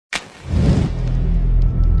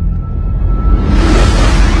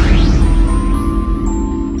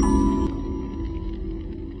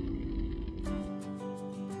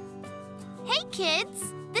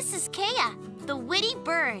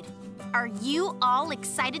you all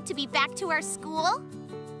excited to be back to our school?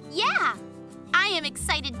 Yeah, I am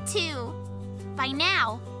excited too. By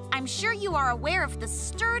now, I'm sure you are aware of the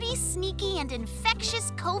sturdy, sneaky, and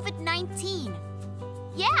infectious COVID-19.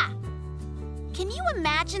 Yeah. Can you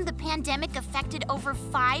imagine the pandemic affected over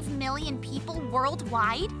 5 million people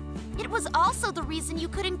worldwide? It was also the reason you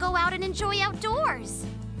couldn't go out and enjoy outdoors.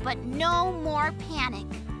 But no more panic.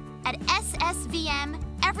 At SSVM,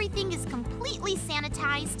 everything is completely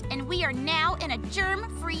sanitized and we are now in a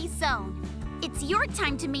germ-free zone. It's your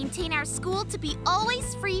time to maintain our school to be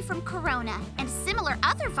always free from corona and similar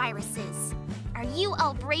other viruses. Are you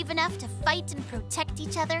all brave enough to fight and protect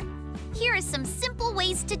each other? Here are some simple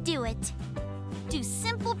ways to do it. Do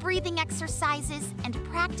simple breathing exercises and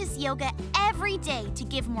practice yoga every day to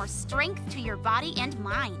give more strength to your body and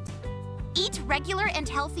mind. Eat regular and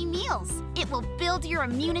healthy meals. It will build your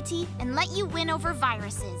immunity and let you win over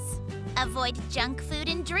viruses. Avoid junk food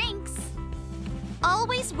and drinks.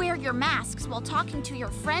 Always wear your masks while talking to your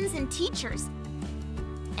friends and teachers.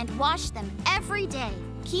 And wash them every day.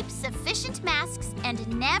 Keep sufficient masks and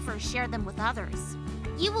never share them with others.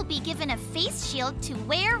 You will be given a face shield to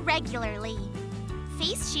wear regularly.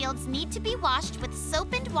 Face shields need to be washed with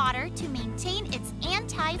soap and water to maintain its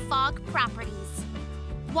anti-fog properties.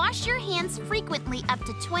 Wash your hands frequently up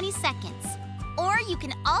to 20 seconds, or you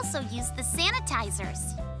can also use the sanitizers.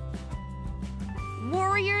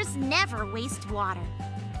 Warriors never waste water.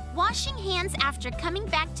 Washing hands after coming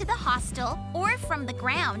back to the hostel or from the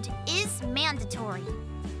ground is mandatory.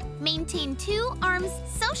 Maintain 2 arms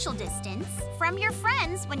social distance from your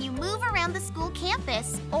friends when you move around the school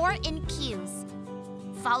campus or in queues.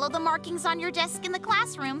 Follow the markings on your desk in the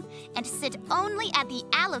classroom and sit only at the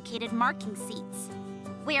allocated marking seats.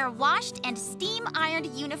 Wear washed and steam-ironed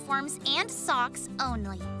uniforms and socks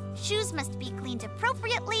only. Shoes must be cleaned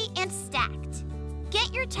appropriately and stacked.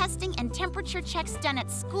 Get your testing and temperature checks done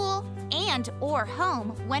at school and/or home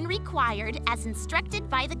when required as instructed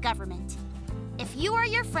by the government. If you or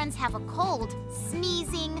your friends have a cold,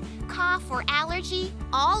 sneezing, cough, or allergy,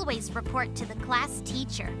 always report to the class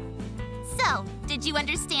teacher. So, did you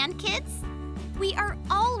understand, kids? We are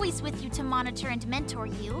always with you to monitor and mentor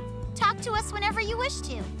you. Talk to us whenever you wish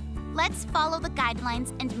to. Let's follow the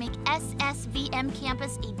guidelines and make SSVM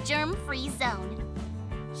campus a germ-free zone.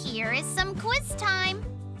 Here is some quiz time.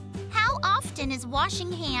 How often is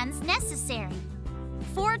washing hands necessary?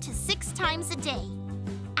 4 to 6 times a day.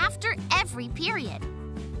 After every period.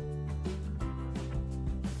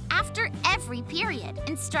 After every period.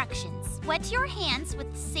 Instructions. Wet your hands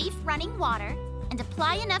with safe running water and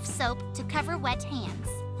apply enough soap to cover wet hands.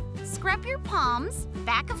 Scrub your palms,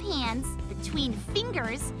 back of hands, between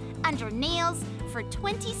fingers, under nails for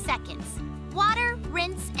 20 seconds. Water,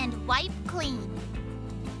 rinse, and wipe clean.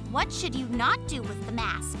 What should you not do with the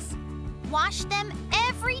masks? Wash them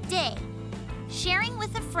every day. Sharing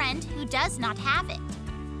with a friend who does not have it.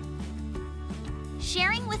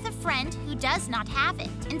 Sharing with a friend who does not have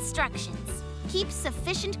it. Instructions. Keep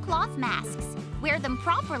sufficient cloth masks. Wear them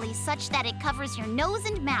properly such that it covers your nose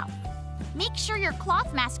and mouth. Make sure your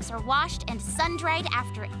cloth masks are washed and sun-dried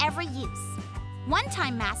after every use.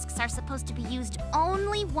 One-time masks are supposed to be used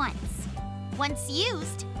only once. Once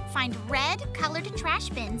used, find red colored trash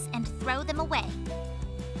bins and throw them away.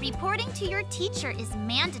 Reporting to your teacher is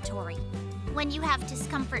mandatory when you have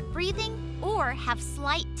discomfort breathing or have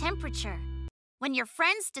slight temperature. When your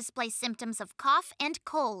friends display symptoms of cough and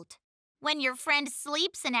cold. When your friend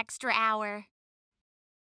sleeps an extra hour.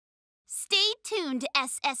 Stay tuned,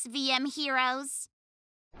 SSVM heroes!